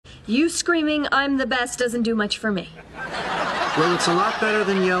You screaming, "I'm the best," doesn't do much for me. Well, it's a lot better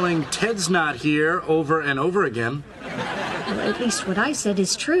than yelling, "Ted's not here," over and over again. Well, at least what I said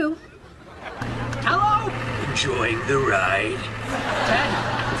is true. Hello? Enjoying the ride?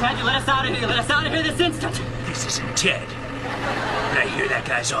 Ted, you let us out of here. Let us out of here this instant. This isn't Ted. But I hear that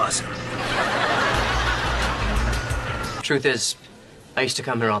guy's awesome. Truth is, I used to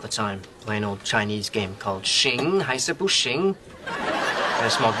come here all the time, play an old Chinese game called Xing, Haise Bu Xing. I had a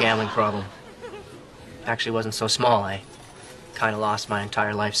small gambling problem. Actually, it wasn't so small. I kind of lost my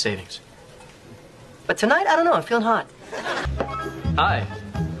entire life savings. But tonight, I don't know, I'm feeling hot. Hi,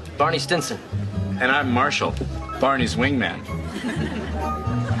 Barney Stinson. And I'm Marshall, Barney's wingman.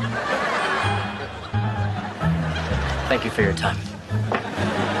 Thank you for your time.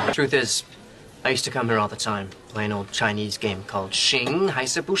 Truth is, I used to come here all the time, play an old Chinese game called Xing,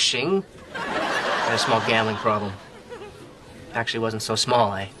 Haise Bu Xing. I had a small gambling problem. Actually, it wasn't so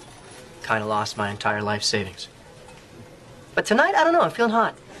small. I kind of lost my entire life savings. But tonight, I don't know, I'm feeling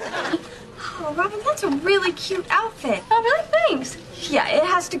hot. Oh, Robin, that's a really cute outfit. Oh, really? Thanks. Yeah, it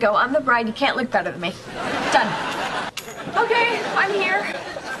has to go. I'm the bride. You can't look better than me. Done. Okay, I'm here.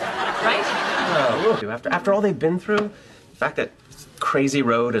 Right? No. After all they've been through, the fact that crazy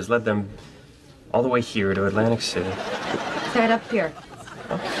road has led them all the way here to Atlantic City. Right up here.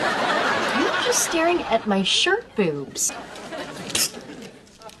 You're just staring at my shirt boobs.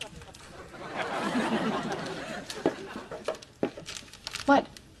 What?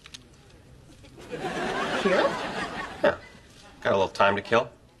 Here? Yeah. Got a little time to kill.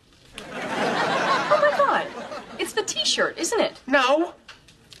 Oh my God. It's the t-shirt, isn't it? No.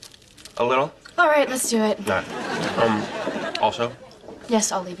 A little? All right, let's do it. No. Also?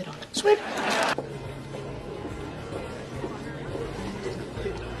 Yes, I'll leave it on. Sweet.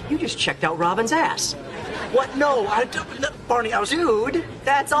 You just checked out Robin's ass. What? No, Barney, I was... Dude,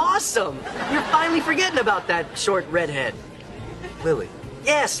 that's awesome. You're finally forgetting about that short redhead. Lily.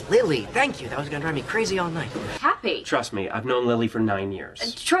 Yes, Lily. Thank you. That was gonna drive me crazy all night. Happy. Trust me, I've known Lily for 9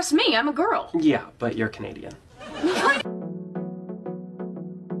 years. Trust me, I'm a girl. Yeah, but you're Canadian. What?